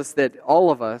tells us that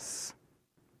all of us,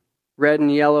 red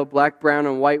and yellow, black, brown,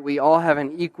 and white, we all have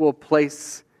an equal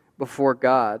place before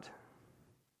God.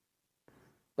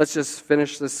 Let's just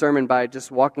finish this sermon by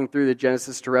just walking through the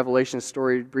Genesis to Revelation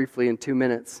story briefly in 2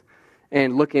 minutes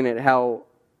and looking at how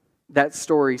that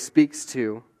story speaks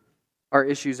to our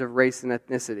issues of race and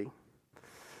ethnicity.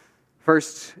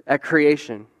 First, at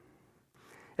creation.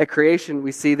 At creation,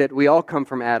 we see that we all come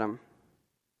from Adam,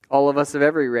 all of us of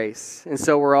every race, and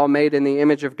so we're all made in the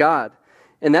image of God.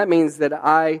 And that means that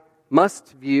I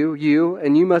must view you,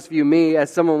 and you must view me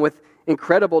as someone with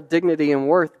incredible dignity and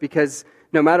worth, because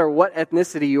no matter what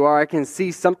ethnicity you are, I can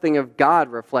see something of God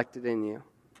reflected in you.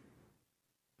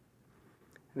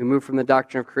 We move from the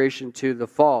doctrine of creation to the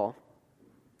fall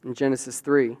in Genesis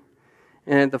 3.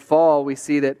 And at the fall, we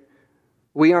see that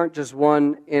we aren't just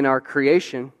one in our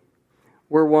creation,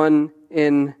 we're one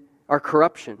in our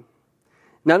corruption.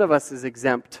 None of us is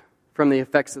exempt from the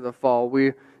effects of the fall.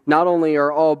 We not only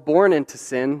are all born into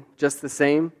sin just the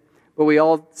same, but we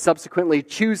all subsequently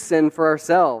choose sin for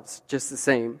ourselves just the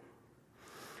same.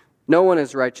 No one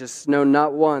is righteous, no,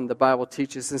 not one, the Bible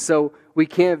teaches. And so we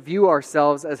can't view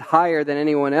ourselves as higher than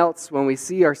anyone else when we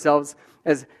see ourselves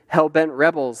as hell-bent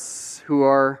rebels who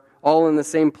are all in the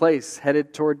same place,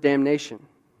 headed toward damnation.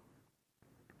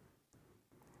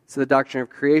 So the doctrine of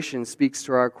creation speaks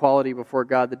to our equality before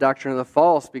God. The doctrine of the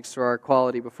fall speaks to our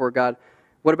equality before God.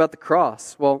 What about the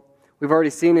cross? Well, we've already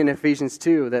seen in Ephesians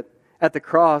 2 that at the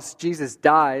cross, Jesus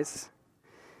dies.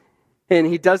 And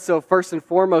he does so first and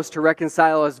foremost to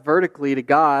reconcile us vertically to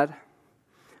God.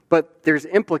 But there's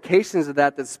implications of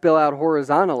that spill out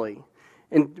horizontally.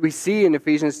 And we see in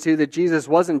Ephesians 2 that Jesus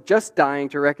wasn't just dying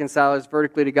to reconcile us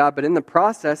vertically to God, but in the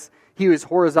process, he was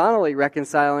horizontally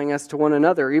reconciling us to one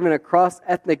another, even across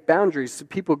ethnic boundaries. So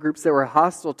people groups that were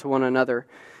hostile to one another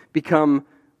become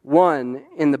one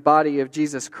in the body of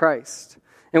Jesus Christ.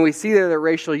 And we see that the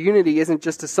racial unity isn't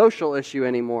just a social issue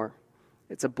anymore.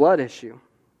 It's a blood issue.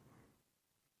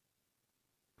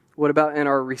 What about in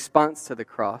our response to the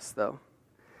cross, though?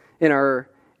 In our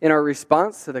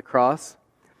response to the cross,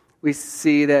 we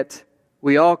see that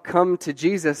we all come to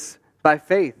Jesus by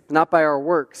faith, not by our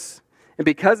works. And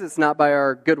because it's not by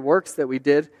our good works that we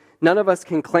did, none of us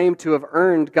can claim to have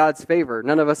earned God's favor.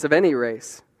 None of us of any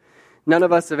race. None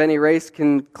of us of any race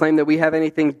can claim that we have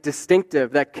anything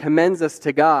distinctive that commends us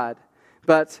to God.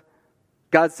 But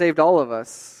God saved all of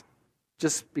us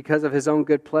just because of his own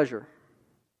good pleasure.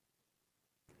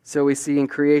 So we see in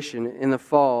creation, in the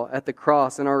fall, at the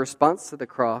cross, in our response to the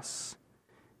cross,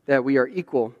 that we are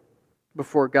equal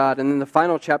before God. And in the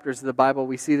final chapters of the Bible,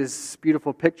 we see this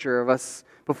beautiful picture of us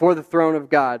before the throne of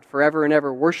God, forever and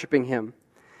ever worshiping him.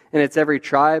 And it's every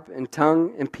tribe and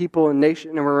tongue and people and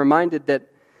nation. And we're reminded that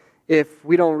if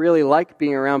we don't really like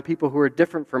being around people who are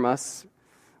different from us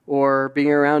or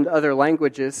being around other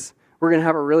languages, we're going to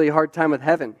have a really hard time with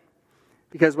heaven.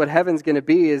 Because what heaven's going to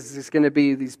be is it's going to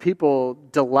be these people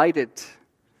delighted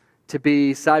to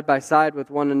be side by side with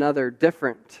one another,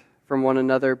 different from one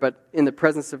another, but in the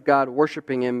presence of God,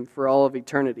 worshiping him for all of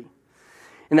eternity.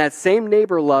 And that same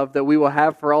neighbor love that we will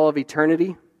have for all of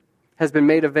eternity has been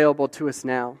made available to us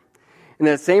now. And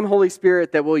that same Holy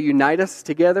Spirit that will unite us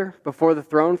together before the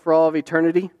throne for all of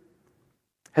eternity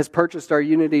has purchased our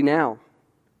unity now.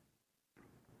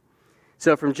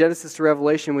 So from Genesis to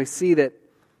Revelation, we see that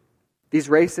these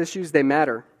race issues, they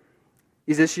matter.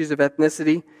 These issues of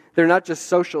ethnicity, they're not just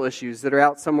social issues that are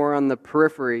out somewhere on the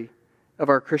periphery of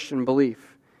our Christian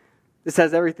belief. This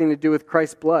has everything to do with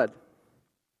Christ's blood.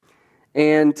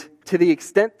 And to the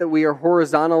extent that we are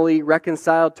horizontally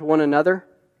reconciled to one another,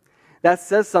 that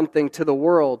says something to the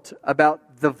world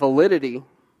about the validity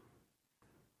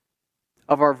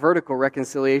of our vertical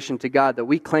reconciliation to God that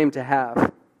we claim to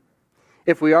have.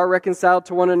 If we are reconciled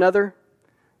to one another,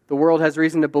 the world has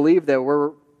reason to believe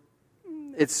that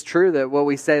it's true that what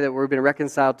we say that we've been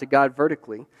reconciled to God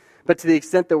vertically. But to the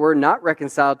extent that we're not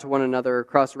reconciled to one another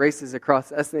across races,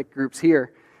 across ethnic groups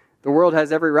here, the world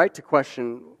has every right to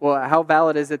question, well, how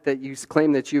valid is it that you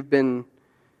claim that you've been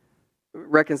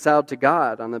reconciled to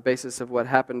God on the basis of what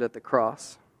happened at the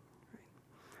cross?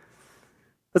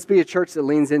 Let's be a church that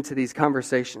leans into these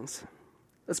conversations.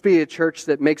 Let's be a church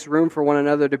that makes room for one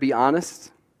another to be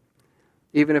honest,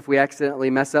 even if we accidentally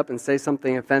mess up and say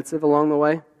something offensive along the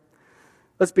way.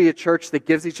 Let's be a church that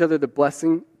gives each other the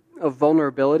blessing of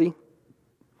vulnerability.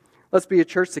 Let's be a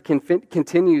church that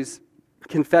continues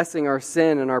confessing our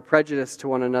sin and our prejudice to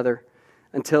one another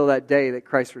until that day that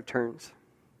Christ returns.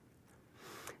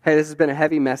 Hey, this has been a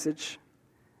heavy message,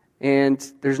 and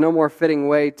there's no more fitting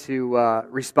way to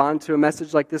respond to a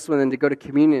message like this one than to go to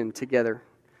communion together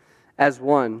as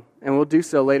one. And we'll do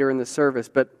so later in the service,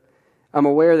 but I'm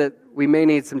aware that we may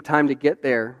need some time to get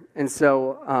there. And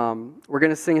so we're going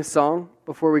to sing a song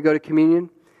before we go to communion.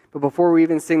 But before we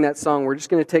even sing that song, we're just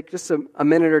going to take just a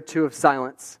minute or two of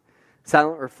silent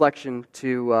reflection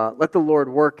to let the Lord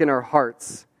work in our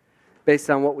hearts based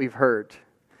on what we've heard.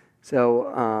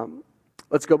 So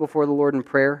let's go before the Lord in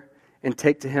prayer and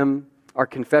take to him our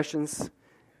confessions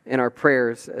and our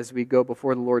prayers as we go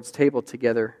before the Lord's table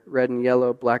together, red and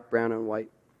yellow, black, brown, and white.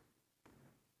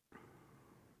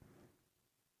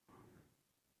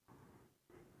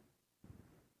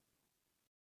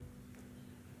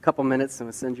 Couple minutes and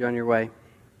we'll send you on your way.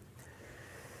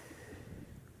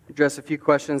 Address a few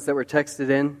questions that were texted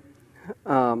in.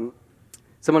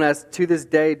 Someone asked, to this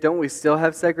day, don't we still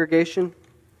have segregation?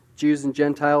 Jews and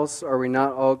Gentiles, are we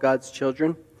not all God's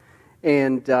children?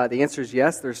 And the answer is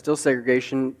yes, there's still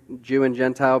segregation. Jew and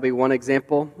Gentile be one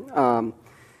example.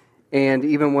 And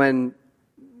even when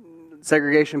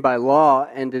segregation by law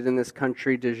ended in this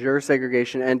country, de jure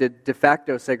segregation ended, de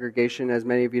facto segregation, as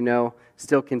many of you know,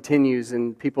 still continues,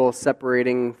 and people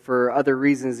separating for other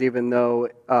reasons, even though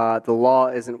the law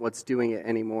isn't what's doing it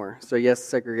anymore. So yes,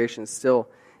 segregation still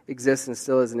exists and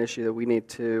still is an issue that we need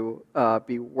to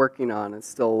be working on. It's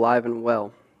still alive and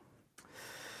well.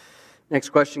 Next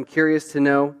question, curious to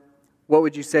know, what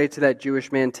would you say to that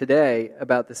Jewish man today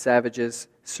about the savages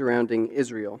surrounding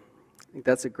Israel? I think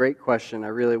that's a great question. I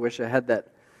really wish I had that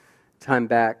time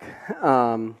back.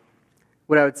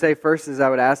 What I would say first is I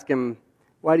would ask him,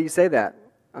 why do you say that?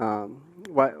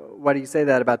 Why do you say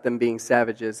that about them being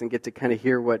savages? And get to kind of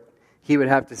hear what he would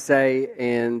have to say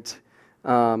and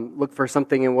look for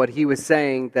something in what he was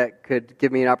saying that could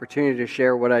give me an opportunity to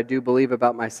share what I do believe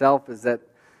about myself, is that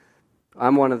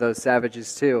I'm one of those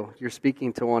savages too. You're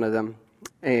speaking to one of them.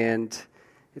 And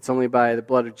it's only by the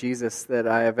blood of Jesus that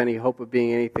I have any hope of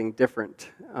being anything different.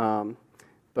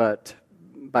 But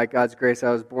by God's grace,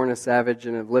 I was born a savage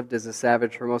and have lived as a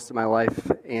savage for most of my life.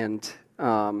 And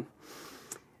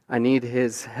I need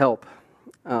his help.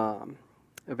 I've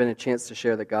been a chance to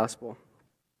share the gospel.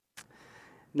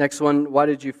 Next one, why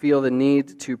did you feel the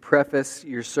need to preface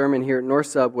your sermon here at North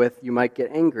Sub with, you might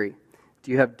get angry?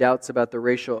 Do you have doubts about the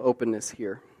racial openness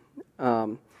here?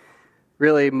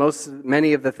 really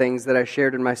many of the things that I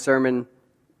shared in my sermon,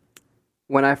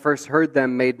 when I first heard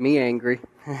them, made me angry.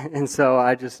 And so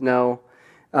I just know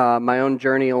my own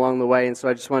journey along the way. And so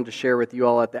I just wanted to share with you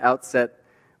all at the outset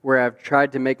where I've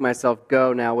tried to make myself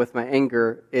go now with my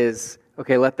anger is,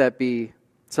 okay, let that be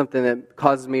something that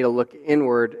causes me to look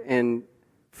inward and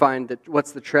find that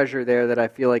what's the treasure there that I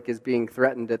feel like is being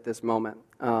threatened at this moment.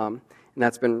 And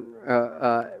that's been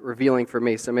revealing for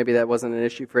me. So maybe that wasn't an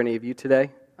issue for any of you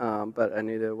today, but I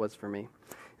knew that it was for me.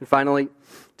 And finally,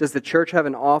 does the church have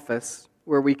an office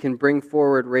where we can bring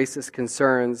forward racist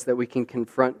concerns that we can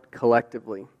confront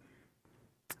collectively?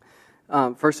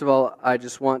 First of all, I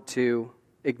just want to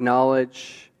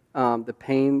acknowledge the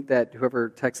pain that whoever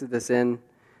texted this in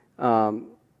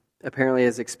apparently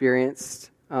has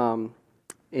experienced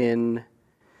in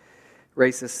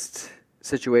racist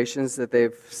situations that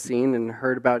they've seen and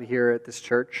heard about here at this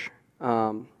church.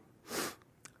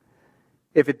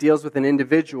 If it deals with an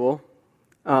individual,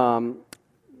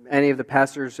 any of the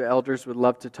pastors or elders would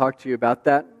love to talk to you about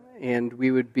that, and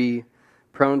we would be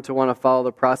prone to want to follow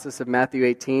the process of Matthew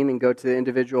 18 and go to the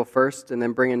individual first and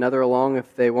then bring another along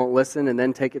if they won't listen and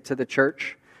then take it to the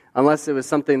church, unless it was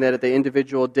something that the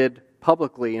individual did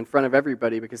publicly in front of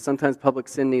everybody, because sometimes public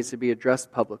sin needs to be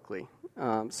addressed publicly.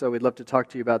 So we'd love to talk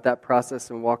to you about that process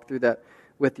and walk through that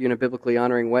with you in a biblically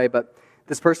honoring way. But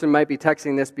this person might be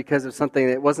texting this because of something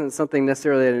that wasn't something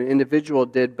necessarily that an individual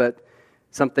did, but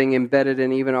something embedded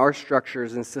in even our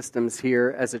structures and systems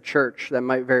here as a church. That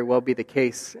might very well be the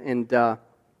case. And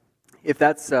if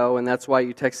that's so, and that's why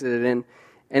you texted it in,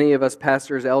 any of us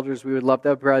pastors, elders, we would love, that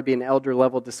would probably be an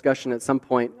elder-level discussion at some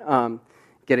point,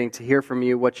 getting to hear from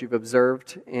you what you've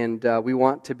observed. And we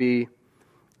want to be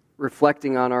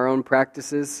reflecting on our own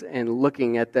practices and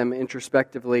looking at them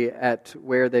introspectively at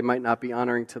where they might not be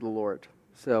honoring to the Lord.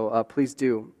 So please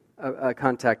do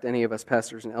contact any of us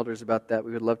pastors and elders about that.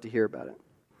 We would love to hear about it.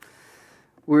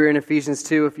 We were in Ephesians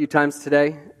 2 a few times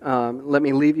today. Let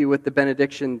me leave you with the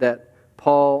benediction that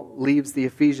Paul leaves the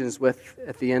Ephesians with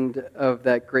at the end of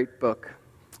that great book.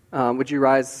 Would you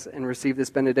rise and receive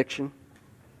this benediction?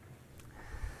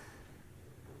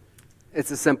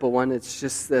 It's a simple one. It's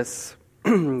just this.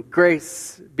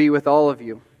 Grace be with all of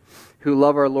you who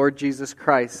love our Lord Jesus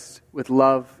Christ with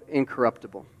love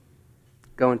incorruptible.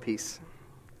 Go in peace.